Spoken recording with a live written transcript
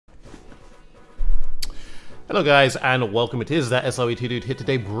Hello guys and welcome, it is ThatSrb2DUDE here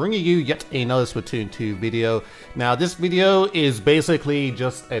today, bringing you yet another Splatoon 2 video. Now this video is basically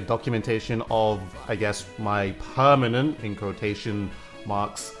just a documentation of, I guess, my permanent, in quotation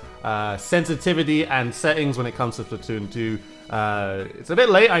marks, sensitivity and settings when it comes to Splatoon 2. It's a bit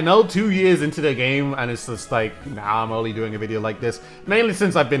late, I know, 2 years into the game, and it's just like, nah, I'm only doing a video like this. Mainly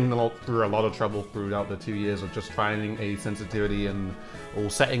since I've been through a lot of trouble throughout the 2 years of just finding a sensitivity and all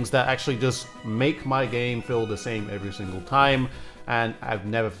settings that actually just make my game feel the same every single time. And I've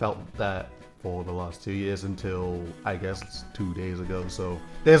never felt that for the last 2 years until, I guess, 2 days ago. So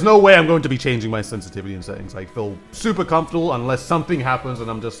there's no way I'm going to be changing my sensitivity and settings. I feel super comfortable unless something happens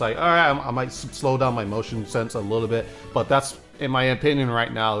and I'm just like, alright, I might slow down my motion sense a little bit. But that's, in my opinion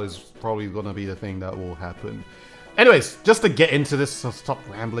right now, is probably going to be the thing that will happen. Anyways, just to get into this, so stop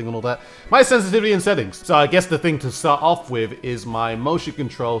rambling and all that. My sensitivity and settings. So I guess the thing to start off with is my motion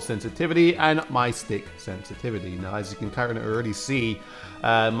control sensitivity and my stick sensitivity. Now, as you can currently already see,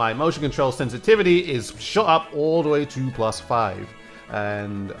 my motion control sensitivity is shot up all the way to +5.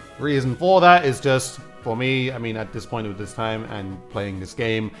 And reason for that is just, for me, I mean, at this point of this time and playing this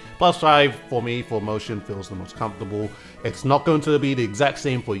game, +5 for me for motion feels the most comfortable. It's not going to be the exact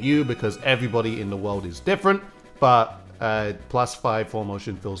same for you because everybody in the world is different. But +5 for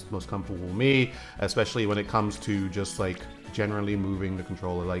motion feels the most comfortable for me, especially when it comes to just like generally moving the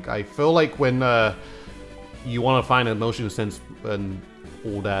controller. Like, I feel like when you want to find a motion sense and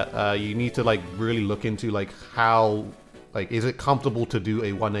all that, you need to like really look into like how, like, is it comfortable to do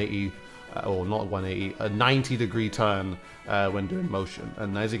a 180 or not 180, a 90-degree turn when doing motion.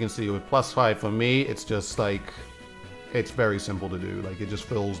 And as you can see with +5 for me, it's just like, it's very simple to do. Like, it just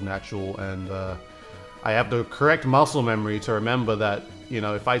feels natural, and I have the correct muscle memory to remember that, you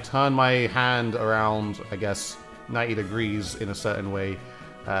know, if I turn my hand around, I guess, 90 degrees in a certain way,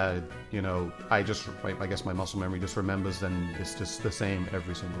 you know, I guess my muscle memory just remembers, then it's just the same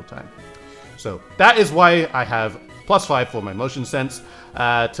every single time. So that is why I have +5 for my motion sense.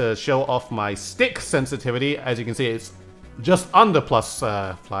 To show off my stick sensitivity, as you can see, it's just under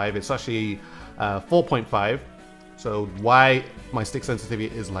 +5. It's actually 4.5. So why my stick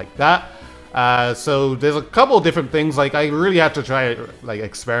sensitivity is like that. So there's a couple of different things. Like, I really had to try, like,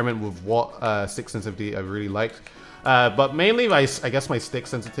 experiment with what stick sensitivity I really liked. But mainly, I guess my stick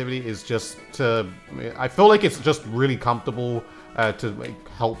sensitivity is just to, I feel like it's just really comfortable to like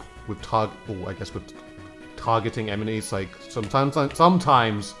help with with targeting enemies. Like, sometimes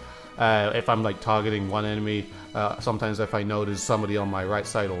if I'm like targeting one enemy, sometimes if I know there's somebody on my right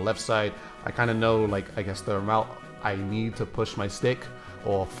side or left side, I kind of know, like, I guess the amount I need to push my stick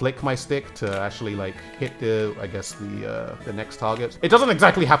or flick my stick to actually like hit the, I guess, the next target. It doesn't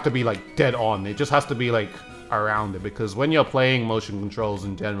exactly have to be like dead on, it just has to be like around it, because when you're playing motion controls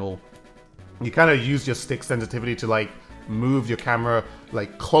in general, you kind of use your stick sensitivity to like move your camera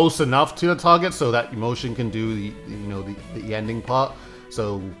like close enough to the target so that motion can do the, you know, the ending part.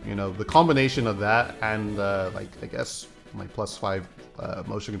 So, you know, the combination of that and like, I guess my +5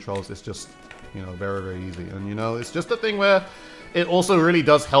 motion controls is just, you know, very, very easy. And, you know, it's just a thing where it also really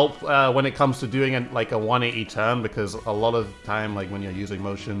does help when it comes to doing like a 180 turn, because a lot of the time, like when you're using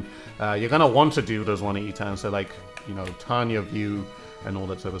motion, you're gonna want to do those 180 turns. So like, you know, turn your view and all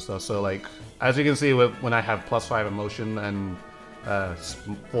that sort of stuff. So like, as you can see, when I have +5 in motion and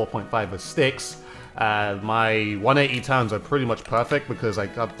 4.5 with sticks, my 180 turns are pretty much perfect, because I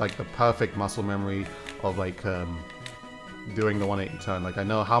got like the perfect muscle memory of like doing the 180 turn. Like, I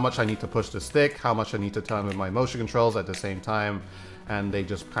know how much I need to push the stick, how much I need to turn with my motion controls at the same time, and they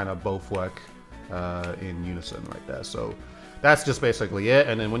just kind of both work in unison right there. So that's just basically it.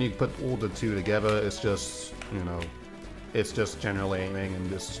 And then when you put all the two together, it's just, you know, it's just general aiming and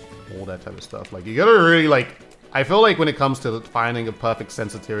just all that type of stuff. Like, you gotta really, like, I feel like when it comes to finding a perfect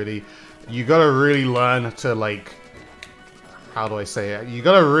sensitivity, you gotta really learn to, like, how do I say it? You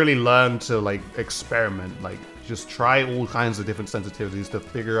gotta really learn to like experiment, like just try all kinds of different sensitivities to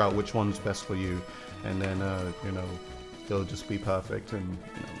figure out which one's best for you, and then you know, they'll just be perfect. And,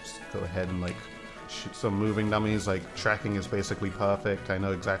 you know, just go ahead and like shoot some moving dummies. Like, tracking is basically perfect. I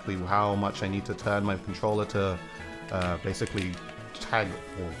know exactly how much I need to turn my controller to basically tag,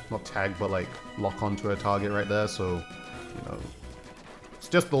 or not tag, but like lock onto a target right there. So, you know, it's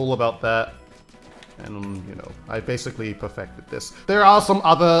just all about that. And, you know, I basically perfected this. There are some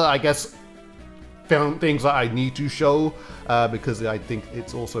other, I guess, things that I need to show because I think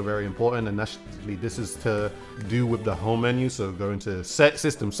it's also very important, and actually this is to do with the home menu. So go into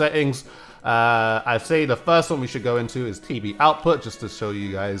system settings. I'd say the first one we should go into is TV output, just to show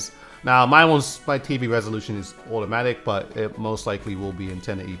you guys. Now my TV resolution is automatic, but it most likely will be in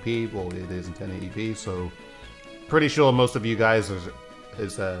 1080p. Well, it is in 1080p, so pretty sure most of you guys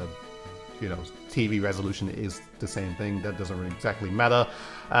is you know, TV resolution is the same thing. That doesn't really exactly matter.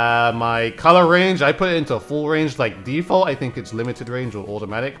 My color range, I put it into full range. Like default, I think it's limited range or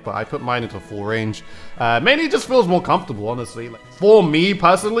automatic, but I put mine into full range. Mainly it just feels more comfortable, honestly. Like, for me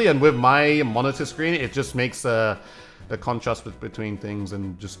personally, and with my monitor screen, it just makes the contrast between things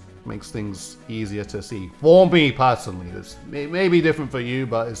and just makes things easier to see. For me personally, it may be different for you,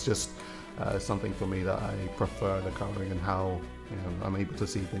 but it's just something for me that I prefer the coloring and how, you know, I'm able to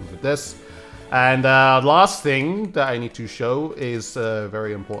see things with this. And last thing that I need to show is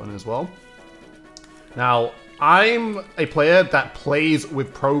very important as well. Now, I'm a player that plays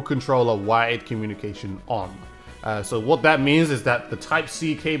with Pro Controller wired communication on. So what that means is that the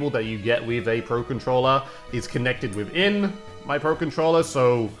Type-C cable that you get with a Pro Controller is connected within my Pro Controller,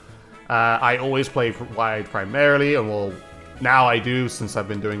 so I always play wired primarily, and well, now I do since I've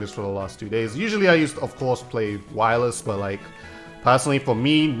been doing this for the last 2 days. Usually I used to, of course, play wireless, but like, personally for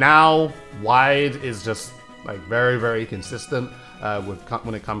me now, wired is just like very, very consistent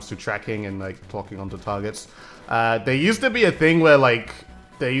when it comes to tracking and like talking onto targets. There used to be a thing where like,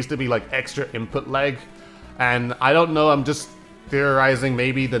 there used to be like extra input lag, and I don't know, I'm just theorizing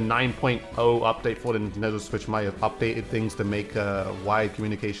maybe the 9.0 update for the Nintendo Switch might have updated things to make wired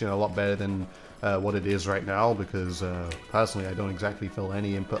communication a lot better than what it is right now, because personally I don't exactly feel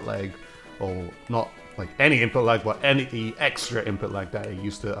any input lag, or not like any input lag, but any extra input lag that I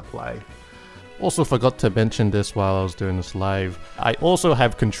used to apply. Also forgot to mention this while I was doing this live. I also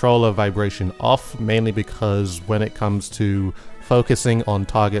have controller vibration off, mainly because when it comes to focusing on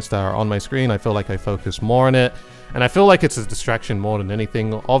targets that are on my screen, I feel like I focus more on it, and I feel like it's a distraction more than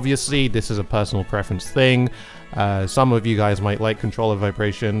anything. Obviously, this is a personal preference thing. Some of you guys might like controller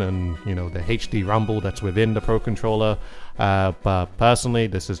vibration and, you know, the HD rumble that's within the Pro Controller, but personally,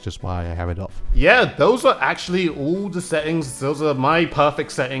 this is just why I have it off. Yeah, those are actually all the settings. Those are my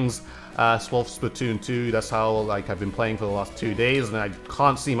perfect settings for Splatoon 2. That's how like I've been playing for the last 2 days, and I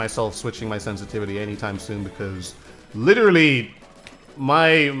can't see myself switching my sensitivity anytime soon, because literally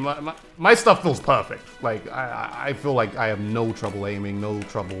my stuff feels perfect. Like I feel like I have no trouble aiming, no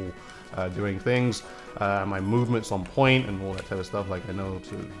trouble doing things. My movement's on point and all that type of stuff. Like I know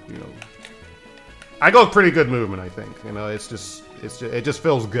to, you know, I got pretty good movement, I think. You know, it just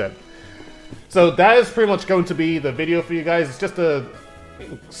feels good. So that is pretty much going to be the video for you guys. It's just a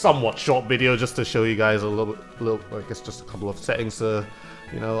somewhat short video just to show you guys a little, I guess just a couple of settings to,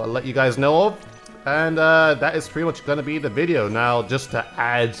 you know, let you guys know of. And that is pretty much going to be the video. Now, just to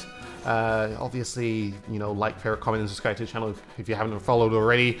add, obviously, you know, like, favorite, comment, and subscribe to the channel if you haven't followed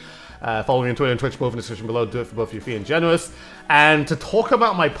already. Follow me on Twitter and Twitch, both in the description below. Do it for both of you, free and generous. And to talk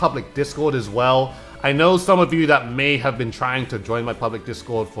about my public Discord as well, I know some of you that may have been trying to join my public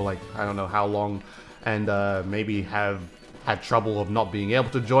Discord for like, I don't know how long, and maybe have had trouble of not being able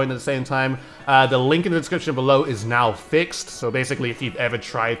to join at the same time. The link in the description below is now fixed. So basically, if you've ever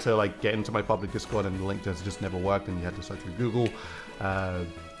tried to like get into my public Discord and the link has just never worked and you had to search through Google,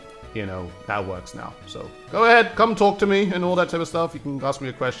 you know, that works now. So go ahead, come talk to me and all that type of stuff. You can ask me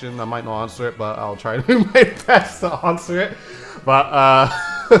a question. I might not answer it, but I'll try to do my best to answer it. But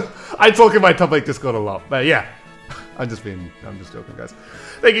I talk in my public Discord a lot. But yeah, I'm just joking, guys.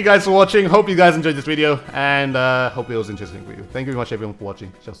 Thank you guys for watching. Hope you guys enjoyed this video, and hope it was interesting for you. Thank you very much, everyone, for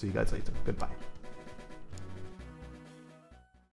watching. Shall see you guys later. Goodbye.